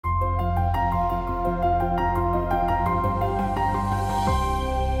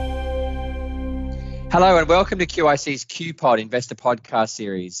Hello and welcome to QIC's QPod Investor Podcast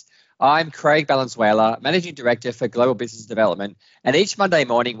Series. I'm Craig Valenzuela, Managing Director for Global Business Development, and each Monday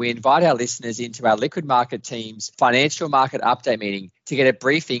morning we invite our listeners into our Liquid Market team's financial market update meeting to get a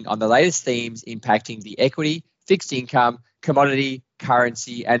briefing on the latest themes impacting the equity, fixed income, commodity,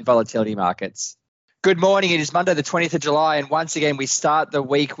 currency and volatility markets. Good morning. It is Monday, the 20th of July, and once again, we start the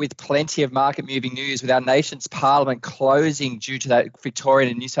week with plenty of market-moving news with our nation's parliament closing due to that Victorian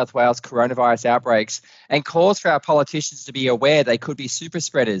and New South Wales coronavirus outbreaks and calls for our politicians to be aware they could be super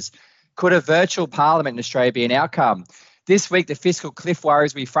spreaders. Could a virtual parliament in Australia be an outcome? This week, the fiscal cliff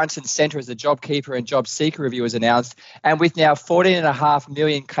worries will be front and centre as the JobKeeper and Job Seeker review is announced. And with now 14.5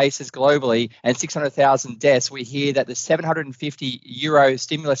 million cases globally and 600,000 deaths, we hear that the €750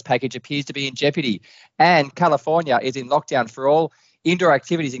 stimulus package appears to be in jeopardy. And California is in lockdown for all indoor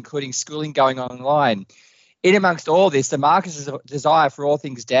activities, including schooling going online. In amongst all this, the market's desire for all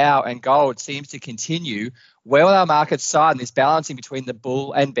things Dow and gold seems to continue. Where will our markets side in this balancing between the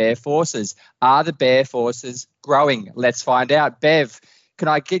bull and bear forces? Are the bear forces growing? Let's find out. Bev, can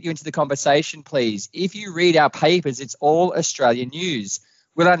I get you into the conversation, please? If you read our papers, it's all Australian news.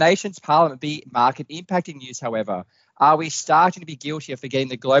 Will our nation's parliament be market impacting news, however? Are we starting to be guilty of forgetting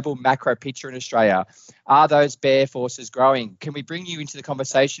the global macro picture in Australia? Are those bear forces growing? Can we bring you into the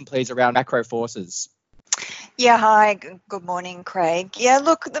conversation, please, around macro forces? Yeah, hi, good morning, Craig. Yeah,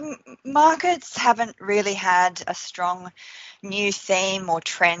 look, the markets haven't really had a strong new theme or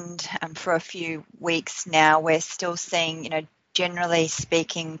trend for a few weeks now. We're still seeing, generally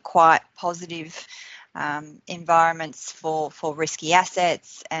speaking, quite positive environments for risky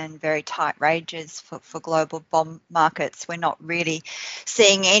assets and very tight ranges for global bond markets. We're not really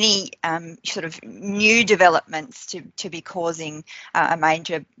seeing any sort of new developments to be causing a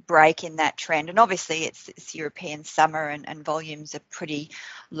major break in that trend. And obviously it's European summer and volumes are pretty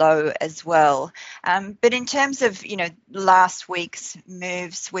low as well. But in terms of, last week's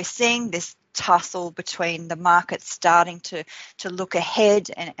moves, we're seeing this tussle between the markets starting to look ahead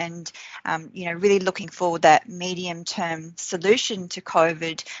and really looking forward that medium-term solution to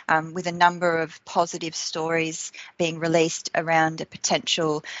COVID, with a number of positive stories being released around a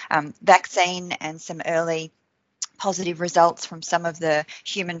potential vaccine and some early positive results from some of the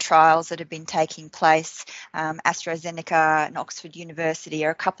human trials that have been taking place. AstraZeneca and Oxford University are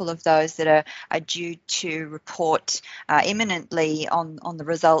a couple of those that are due to report imminently on the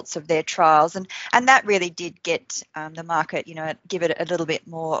results of their trials. And that really did get the market, give it a little bit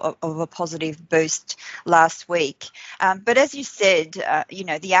more of a positive boost last week. But as you said,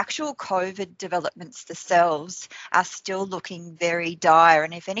 the actual COVID developments themselves are still looking very dire.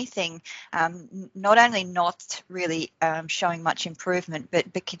 And if anything, not only not really showing much improvement,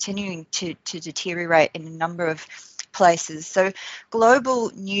 but continuing to deteriorate in a number of places. So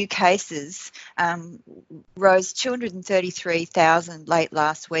global new cases rose 233,000 late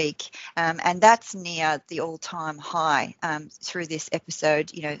last week, and that's near the all-time high through this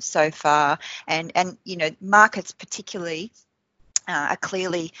episode, so far. And markets particularly are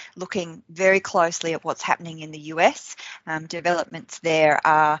clearly looking very closely at what's happening in the US. Developments there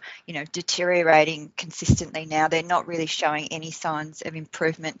are, deteriorating consistently now. They're not really showing any signs of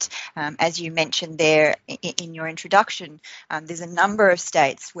improvement. As you mentioned there in your introduction, there's a number of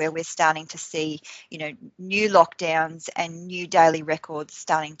states where we're starting to see, new lockdowns and new daily records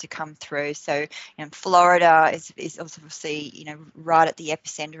starting to come through. So, Florida is obviously, right at the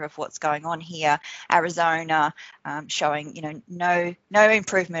epicenter of what's going on here. Arizona showing, no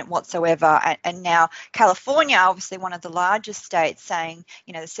improvement whatsoever. And now California, obviously one of the largest states, saying,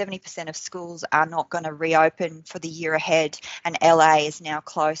 70% of schools are not going to reopen for the year ahead. And LA is now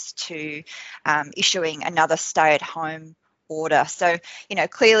close to issuing another stay-at-home order. So,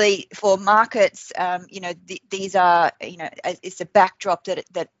 clearly for markets, these are, it's a backdrop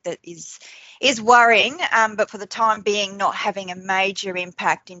that is worrying, but for the time being, not having a major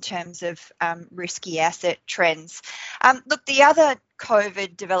impact in terms of risky asset trends. Look, the other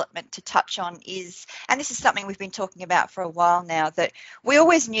COVID development to touch on is, and this is something we've been talking about for a while now, that we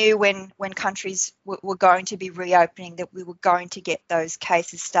always knew when countries were going to be reopening that we were going to get those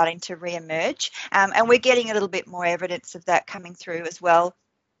cases starting to re-emerge, and we're getting a little bit more evidence of that coming through as well.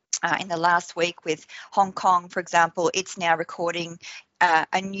 In the last week with Hong Kong, for example, it's now recording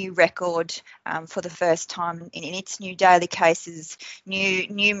a new record for the first time in its new daily cases,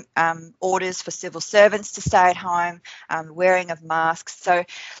 new orders for civil servants to stay at home, wearing of masks. So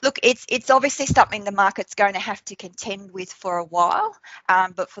look, it's obviously something the market's going to have to contend with for a while,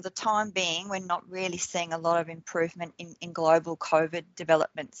 but for the time being, we're not really seeing a lot of improvement in global COVID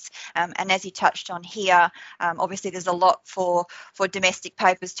developments. And as you touched on here, obviously there's a lot for domestic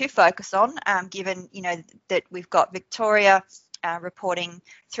papers to focus on, given that we've got Victoria reporting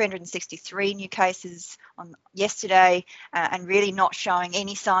 363 new cases on yesterday, and really not showing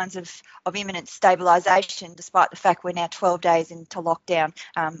any signs of imminent stabilisation, despite the fact we're now 12 days into lockdown.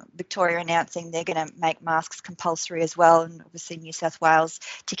 Victoria announcing they're going to make masks compulsory as well, and obviously New South Wales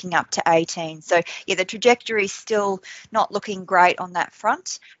ticking up to 18. So yeah, the trajectory is still not looking great on that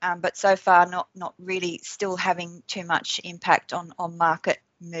front, but so far not really still having too much impact on market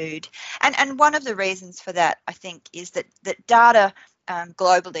mood. And one of the reasons for that, I think, is that data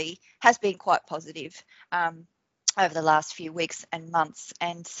globally has been quite positive over the last few weeks and months.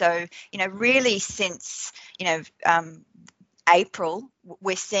 And so, really since, April,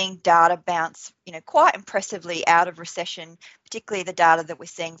 we're seeing data bounce, quite impressively out of recession, particularly the data that we're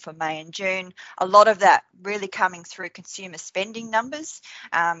seeing for May and June. A lot of that really coming through consumer spending numbers.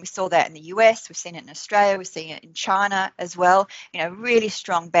 We saw that in the US, we've seen it in Australia, we've seen it in China as well. Really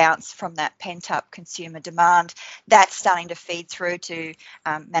strong bounce from that pent-up consumer demand. That's starting to feed through to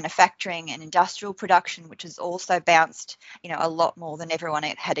manufacturing and industrial production, which has also bounced, a lot more than everyone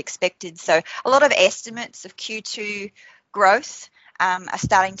had expected. So a lot of estimates of Q2 growth are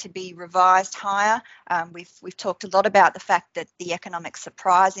starting to be revised higher. We've talked a lot about the fact that the economic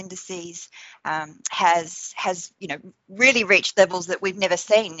surprise indices has really reached levels that we've never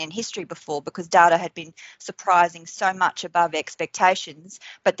seen in history before, because data had been surprising so much above expectations,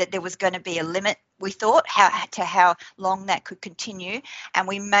 but that there was going to be a limit, we thought, how long that could continue, and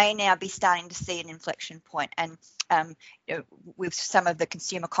we may now be starting to see an inflection point. And with some of the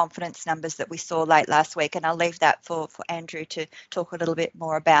consumer confidence numbers that we saw late last week, and I'll leave that for Andrew to talk a little bit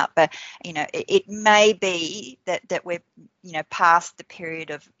more about, but it may be that we're past the period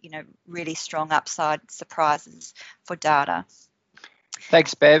of really strong upside surprises for data.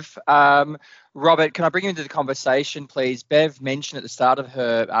 Thanks, Bev. Robert, can I bring you into the conversation, please? Bev mentioned at the start of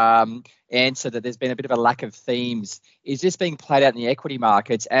her answer that there's been a bit of a lack of themes. Is this being played out in the equity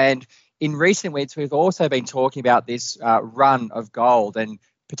markets? And in recent weeks, we've also been talking about this run of gold and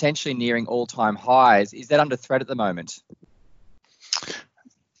potentially nearing all-time highs. Is that under threat at the moment?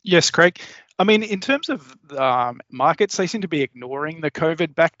 Yes, Craig. I mean, in terms of markets, they seem to be ignoring the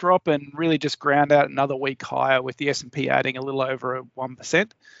COVID backdrop and really just ground out another week higher, with the S&P adding a little over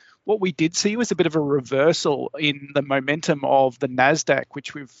 1%. What we did see was a bit of a reversal in the momentum of the NASDAQ,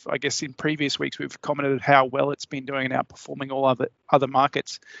 which I guess in previous weeks, we've commented how well it's been doing and outperforming all other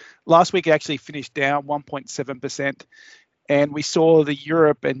markets. Last week, it actually finished down 1.7%, and we saw the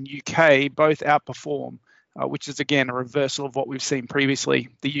Europe and UK both outperform, which is, again, a reversal of what we've seen previously.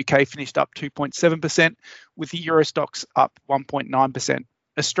 The UK finished up 2.7%, with the Euro stocks up 1.9%.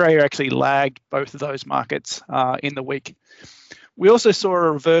 Australia actually lagged both of those markets in the week. We also saw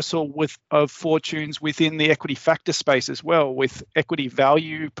a reversal of fortunes within the equity factor space as well, with equity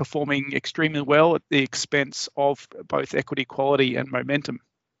value performing extremely well at the expense of both equity quality and momentum.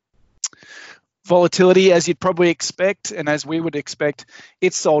 Volatility, as you'd probably expect, and as we would expect,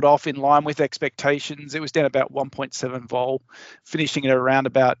 it sold off in line with expectations. It was down about 1.7 vol, finishing at around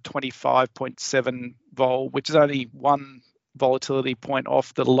about 25.7 vol, which is only one volatility point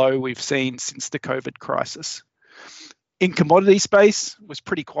off the low we've seen since the COVID crisis. In commodity space, was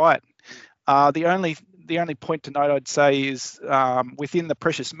pretty quiet. The only point to note, I'd say, is within the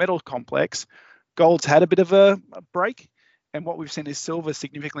precious metal complex, gold's had a bit of a break. And what we've seen is silver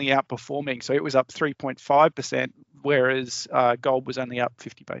significantly outperforming. So it was up 3.5%, whereas gold was only up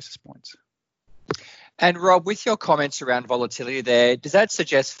 50 basis points. And Rob, with your comments around volatility there, does that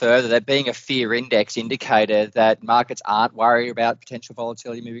suggest further that being a fear index indicator that markets aren't worried about potential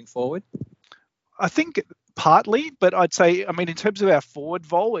volatility moving forward? I think partly, but I'd say, in terms of our forward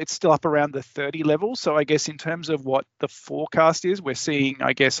vol, it's still up around the 30 level. So I guess in terms of what the forecast is, we're seeing,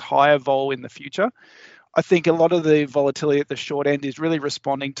 higher vol in the future. I think a lot of the volatility at the short end is really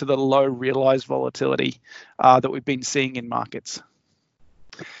responding to the low realized volatility that we've been seeing in markets.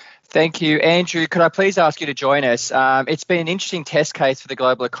 Thank you. Andrew, could I please ask you to join us? It's been an interesting test case for the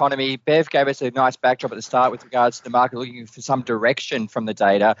global economy. Bev gave us a nice backdrop at the start with regards to the market looking for some direction from the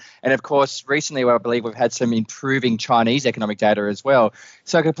data. And of course, recently, I believe we've had some improving Chinese economic data as well.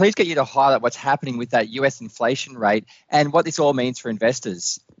 So could I please get you to highlight what's happening with that US inflation rate and what this all means for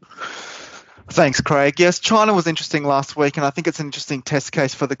investors? Thanks, Craig. Yes, China was interesting last week, and I think it's an interesting test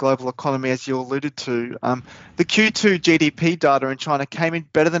case for the global economy, as you alluded to. The Q2 GDP data in China came in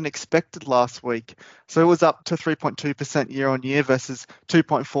better than expected last week. So it was up to 3.2% year on year versus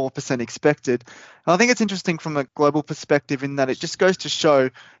 2.4% expected. And I think it's interesting from a global perspective in that it just goes to show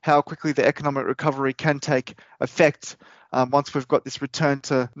how quickly the economic recovery can take effect once we've got this return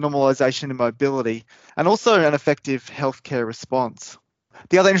to normalization in mobility, and also an effective healthcare response.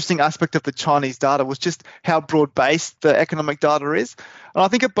 The other interesting aspect of the Chinese data was just how broad-based the economic data is. And I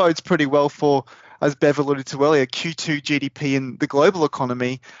think it bodes pretty well for, as Bev alluded to earlier, Q2 GDP in the global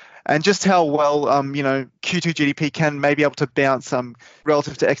economy, and just how well, Q2 GDP can maybe able to bounce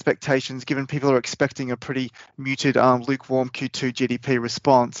relative to expectations, given people are expecting a pretty muted, lukewarm Q2 GDP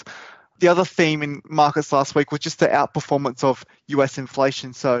response. The other theme in markets last week was just the outperformance of US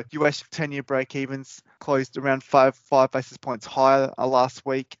inflation. So US 10-year break-evens closed around five basis points higher last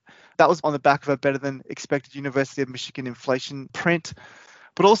week. That was on the back of a better than expected University of Michigan inflation print,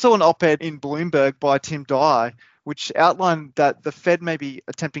 but also an op-ed in Bloomberg by Tim Dye, which outlined that the Fed may be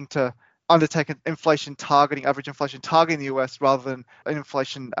attempting to undertake an average inflation targeting the US rather than an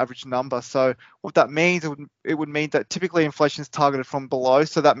inflation average number. So what that means, it would mean that typically inflation is targeted from below.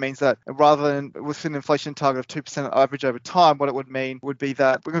 So that means that rather than with an inflation target of 2% average over time, what it would mean would be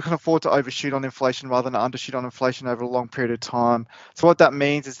that we can afford to overshoot on inflation rather than undershoot on inflation over a long period of time. So what that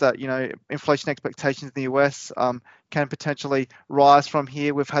means is that, inflation expectations in the US can potentially rise from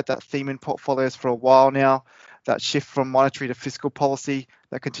here. We've had that theme in portfolios for a while now. That shift from monetary to fiscal policy,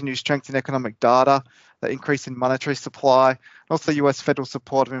 that continued strength in economic data, that increase in monetary supply, and also US federal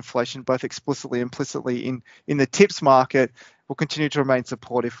support of inflation, both explicitly and implicitly in the TIPS market, will continue to remain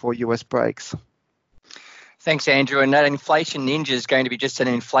supportive for US breaks. Thanks, Andrew. And that inflation ninja is going to be just an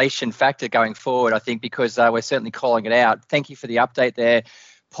inflation factor going forward, I think, because we're certainly calling it out. Thank you for the update there.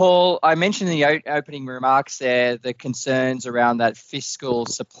 Paul, I mentioned in the opening remarks there the concerns around that fiscal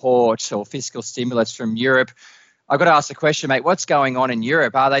support or fiscal stimulus from Europe. I've got to ask the question, mate, what's going on in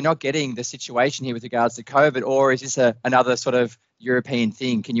Europe? Are they not getting the situation here with regards to COVID, or is this another sort of European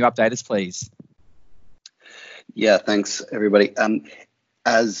thing? Can you update us, please? Yeah, thanks, everybody.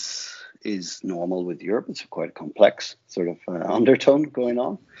 As is normal with Europe, it's quite a complex sort of undertone going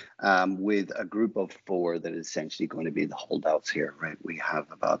on with a group of four that is essentially going to be the holdouts here, right? We have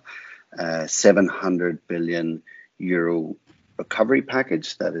about 700 billion euro recovery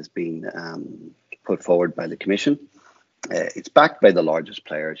package that has been put forward by the Commission. It's backed by the largest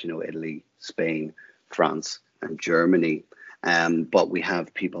players, Italy, Spain, France, and Germany. But we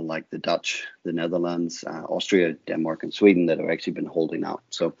have people like the Dutch, the Netherlands, Austria, Denmark, and Sweden that have actually been holding out.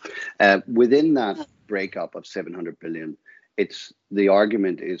 So within that breakup of 700 billion, the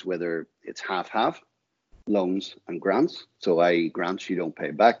argument is whether it's half-half, loans and grants. So i.e. grants you don't pay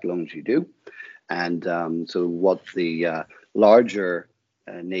back, loans you do. And so what the larger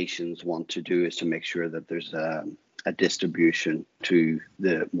nations want to do is to make sure that there's a distribution to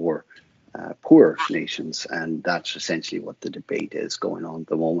the more poor nations, and that's essentially what the debate is going on at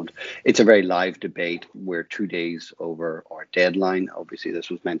the moment. It's a very live debate. We're 2 days over our deadline. Obviously, this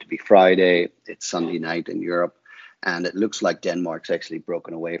was meant to be Friday. It's Sunday night in Europe, and it looks like Denmark's actually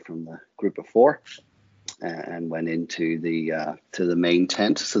broken away from the group of four and went into the to the main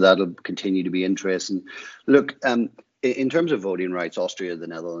tent. So that'll continue to be interesting. Look, in terms of voting rights, Austria, the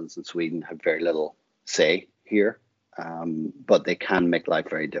Netherlands, and Sweden have very little say here. But they can make life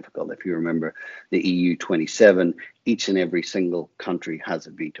very difficult. If you remember the EU 27, each and every single country has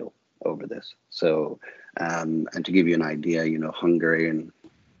a veto over this. So, and to give you an idea, Hungarian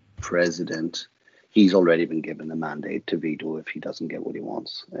president, he's already been given the mandate to veto if he doesn't get what he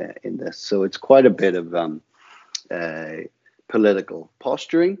wants in this. So it's quite a bit of political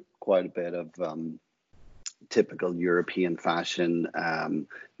posturing, quite a bit of typical European fashion,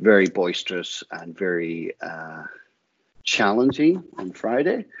 very boisterous and very challenging on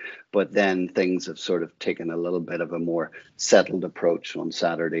Friday, but then things have sort of taken a little bit of a more settled approach on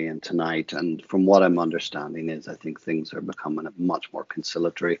Saturday and tonight. And from what I'm understanding is I think things are becoming much more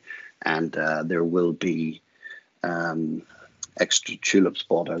conciliatory, and there will be extra tulips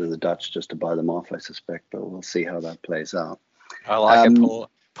bought out of the Dutch just to buy them off, I suspect, but we'll see how that plays out. I like it, Paul.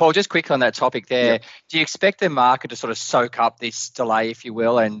 Paul, just quick on that topic there. Yep. Do you expect the market to sort of soak up this delay, if you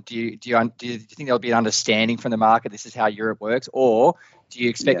will? And do you think there'll be an understanding from the market this is how Europe works? Or do you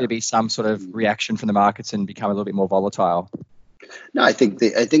expect there to be some sort of reaction from the markets and become a little bit more volatile? No, I think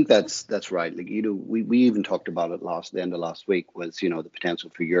that's right. Like, we even talked about it the end of last week was, the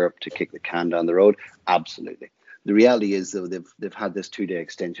potential for Europe to kick the can down the road. Absolutely. The reality is, though, they've had this 2-day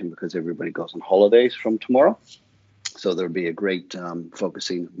extension because everybody goes on holidays from tomorrow. So there'll be a great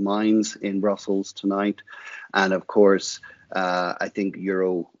focusing minds in Brussels tonight. And of course, I think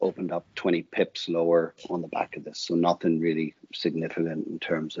Euro opened up 20 pips lower on the back of this. So nothing really significant in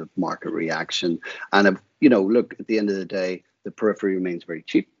terms of market reaction. And, look, at the end of the day, the periphery remains very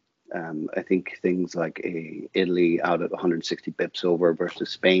cheap. I think things like Italy out at 160 bips over versus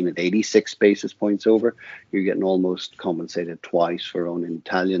Spain at 86 basis points over. You're getting almost compensated twice for owning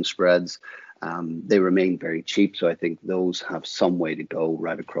Italian spreads. They remain very cheap, so I think those have some way to go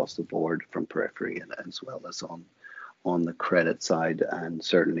right across the board from periphery and as well as on the credit side, and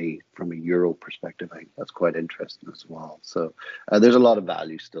certainly from a euro perspective, I think that's quite interesting as well. So there's a lot of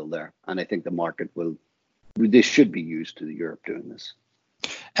value still there, and I think the market this should be used to Europe doing this.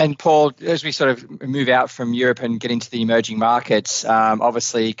 And Paul, as we sort of move out from Europe and get into the emerging markets,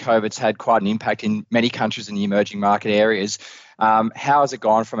 obviously COVID's had quite an impact in many countries in the emerging market areas. How has it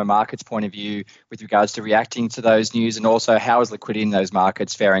gone from a market's point of view with regards to reacting to those news, and also how is liquidity in those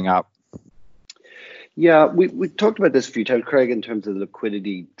markets faring up? Yeah, we talked about this a few times, Craig, in terms of the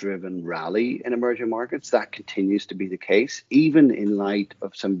liquidity-driven rally in emerging markets. That continues to be the case, even in light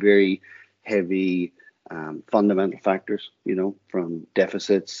of some very heavy fundamental factors, from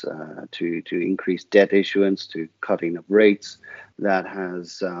deficits to increased debt issuance to cutting of rates. That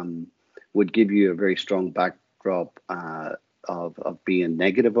would give you a very strong backdrop of being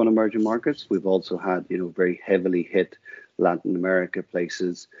negative on emerging markets. We've also had, very heavily hit Latin America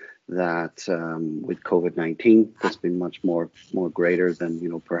places that with COVID-19, that's been much more greater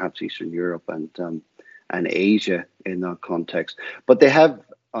than, perhaps Eastern Europe and Asia in that context. But they have,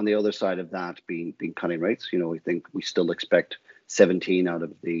 on the other side of that, been cutting rates. We think we still expect 17 out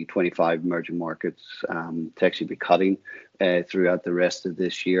of the 25 emerging markets to actually be cutting throughout the rest of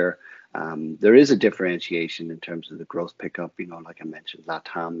this year. There is a differentiation in terms of the growth pickup. Like I mentioned,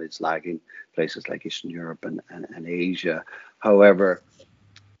 LATAM is lagging places like Eastern Europe and Asia. However,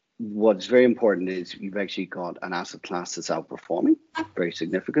 what's very important is you've actually got an asset class that's outperforming very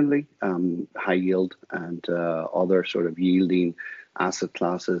significantly, high yield and other sort of yielding asset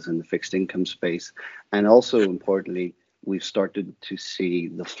classes in the fixed income space. And also importantly, we've started to see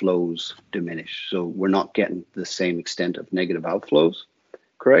the flows diminish. So we're not getting the same extent of negative outflows,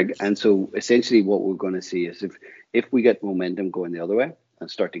 Craig. And so essentially what we're going to see is if we get momentum going the other way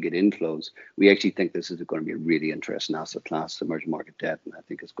and start to get inflows, we actually think this is going to be a really interesting asset class, emerging market debt, and I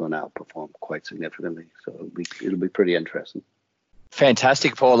think it's going to outperform quite significantly. So it'll be pretty interesting.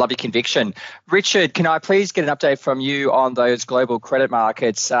 Fantastic, Paul. Love your conviction. Richard, can I please get an update from you on those global credit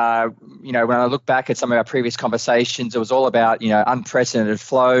markets? When I look back at some of our previous conversations, it was all about, unprecedented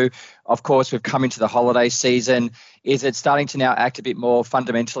flow. Of course, we've come into the holiday season. Is it starting to now act a bit more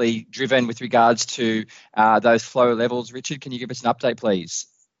fundamentally driven with regards to those flow levels? Richard, can you give us an update, please?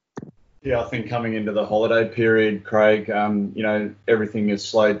 Yeah, I think coming into the holiday period, Craig, everything has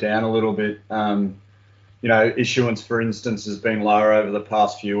slowed down a little bit. Issuance, for instance, has been lower over the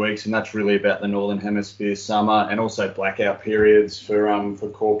past few weeks, and that's really about the Northern Hemisphere summer and also blackout periods for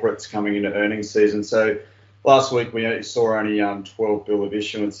corporates coming into earnings season. So last week we saw only 12 bill of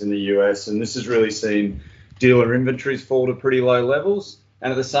issuance in the US, and this has really seen dealer inventories fall to pretty low levels.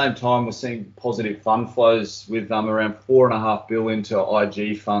 And at the same time, we're seeing positive fund flows with around $4.5 billion into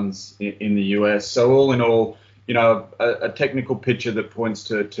IG funds in the US. So all in all, a technical picture that points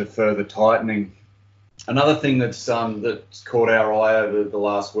to further tightening. Another thing that's caught our eye over the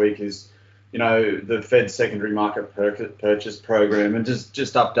last week is, the Fed secondary market purchase program, and just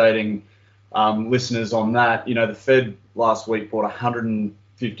updating listeners on that. The Fed last week bought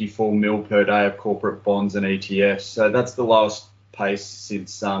 154 mil per day of corporate bonds and ETFs. So that's the lowest pace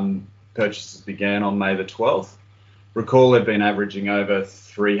since purchases began on May the 12th. Recall they've been averaging over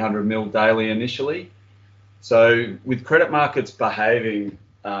 300 mil daily initially. So with credit markets behaving,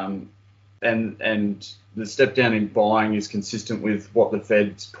 and the step down in buying is consistent with what the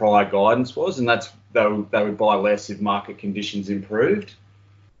Fed's prior guidance was, and that's they would buy less if market conditions improved.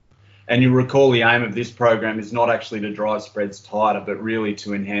 And you recall the aim of this program is not actually to drive spreads tighter, but really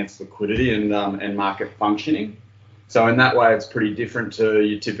to enhance liquidity and market functioning. So in that way, it's pretty different to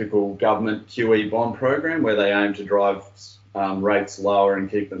your typical government QE bond program, where they aim to drive rates lower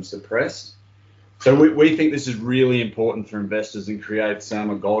and keep them suppressed. So we think this is really important for investors and creates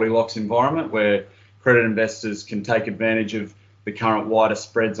a Goldilocks environment where credit investors can take advantage of the current wider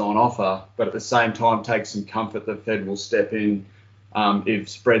spreads on offer, but at the same time take some comfort that Fed will step in if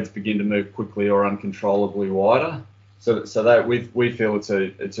spreads begin to move quickly or uncontrollably wider. So that we feel it's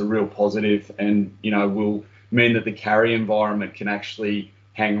a real positive, and will mean that the carry environment can actually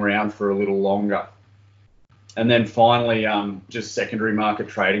hang around for a little longer. And then finally, just secondary market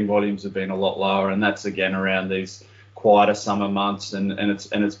trading volumes have been a lot lower, and that's again around these quieter summer months, and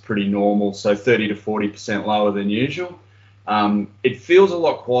it's pretty normal. So 30 to 40% lower than usual. It feels a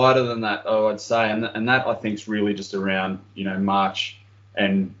lot quieter than that, though, I'd say, and that I think is really just around March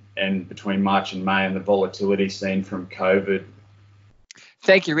and between March and May and the volatility seen from COVID.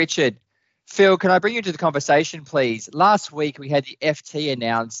 Thank you, Richard. Phil, can I bring you into the conversation, please? Last week, we had the FT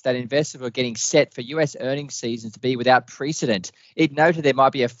announce that investors were getting set for US earnings season to be without precedent. It noted there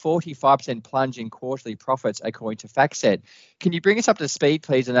might be a 45% plunge in quarterly profits, according to FactSet. Can you bring us up to speed,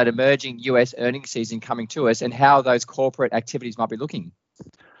 please, on that emerging US earnings season coming to us and how those corporate activities might be looking?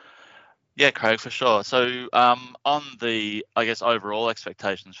 Yeah, Craig, for sure. So on the, I guess, overall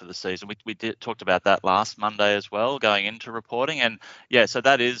expectations for the season, we talked about that last Monday as well, going into reporting. And yeah, so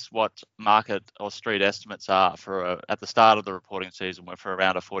that is what market or street estimates are for at the start of the reporting season. We're for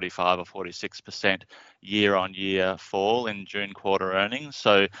around a 45 or 46% year-on-year fall in June quarter earnings.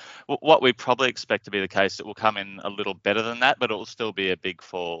 So what we probably expect to be the case, it will come in a little better than that, but it will still be a big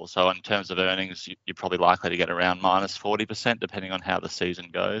fall. So in terms of earnings, you're probably likely to get around minus 40%, depending on how the season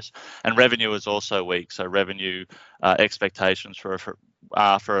goes. And revenue is also weak. So revenue expectations for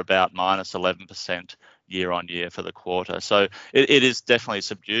about minus 11% year on year for the quarter. So it is definitely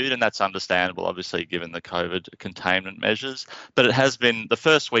subdued, and that's understandable, obviously, given the COVID containment measures. But it has been the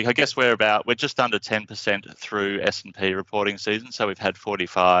first week, I guess we're just under 10% through S&P reporting season. So we've had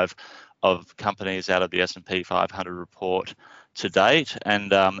 45 of companies out of the S&P 500 report to date, and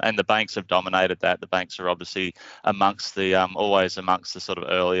the banks have dominated that. The banks are obviously always amongst the sort of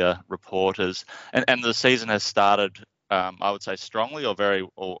earlier reporters, and the season has started, I would say, strongly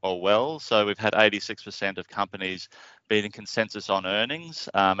or well. So we've had 86% of companies beating consensus on earnings,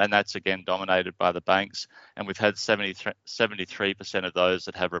 and that's again dominated by the banks. And we've had 73% of those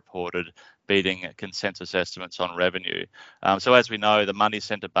that have reported beating consensus estimates on revenue. So as we know, the money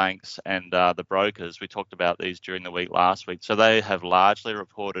centre banks and the brokers, we talked about these during the week last week, so they have largely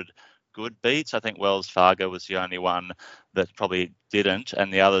reported good beats. I think Wells Fargo was the only one that probably didn't,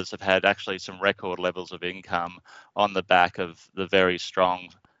 and the others have had actually some record levels of income on the back of the very strong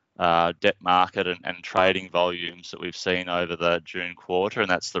debt market and trading volumes that we've seen over the June quarter, and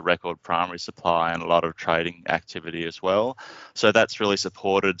that's the record primary supply and a lot of trading activity as well. So that's really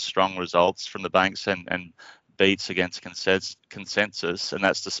supported strong results from the banks and beats against consensus, and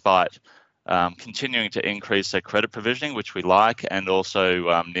that's despite continuing to increase their credit provisioning, which we like, and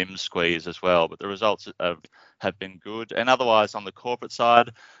also NIM squeeze as well. But the results have been good. And otherwise, on the corporate side,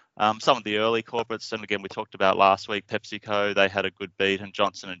 some of the early corporates, and again, we talked about last week, PepsiCo, they had a good beat, and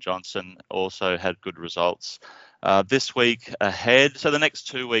Johnson & Johnson also had good results. This week ahead, so the next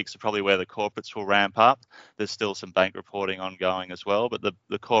 2 weeks are probably where the corporates will ramp up. There's still some bank reporting ongoing as well, but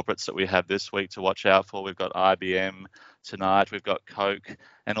the corporates that we have this week to watch out for, we've got IBM tonight, we've got Coke,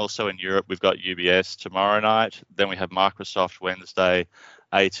 and also in Europe, we've got UBS tomorrow night. Then we have Microsoft Wednesday,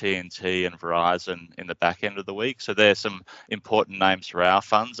 AT&T and Verizon in the back end of the week. So there's some important names for our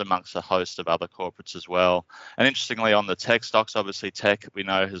funds amongst a host of other corporates as well. And interestingly, on the tech stocks, obviously tech we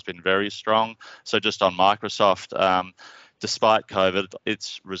know has been very strong. So just on Microsoft, despite COVID,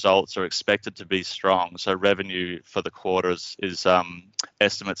 its results are expected to be strong. So revenue for the quarter is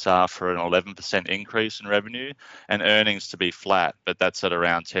estimates are for an 11% increase in revenue, and earnings to be flat, but that's at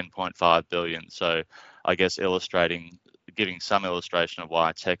around 10.5 billion. So I guess giving some illustration of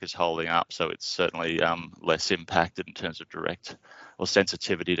why tech is holding up. So it's certainly less impacted in terms of direct or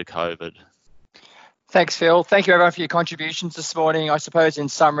sensitivity to COVID. Thanks, Phil. Thank you, everyone, for your contributions this morning. I suppose in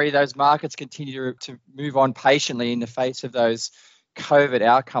summary, those markets continue to move on patiently in the face of those COVID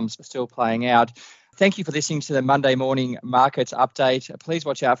outcomes still playing out. Thank you for listening to the Monday morning markets update. Please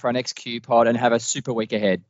watch out for our next Q pod and have a super week ahead.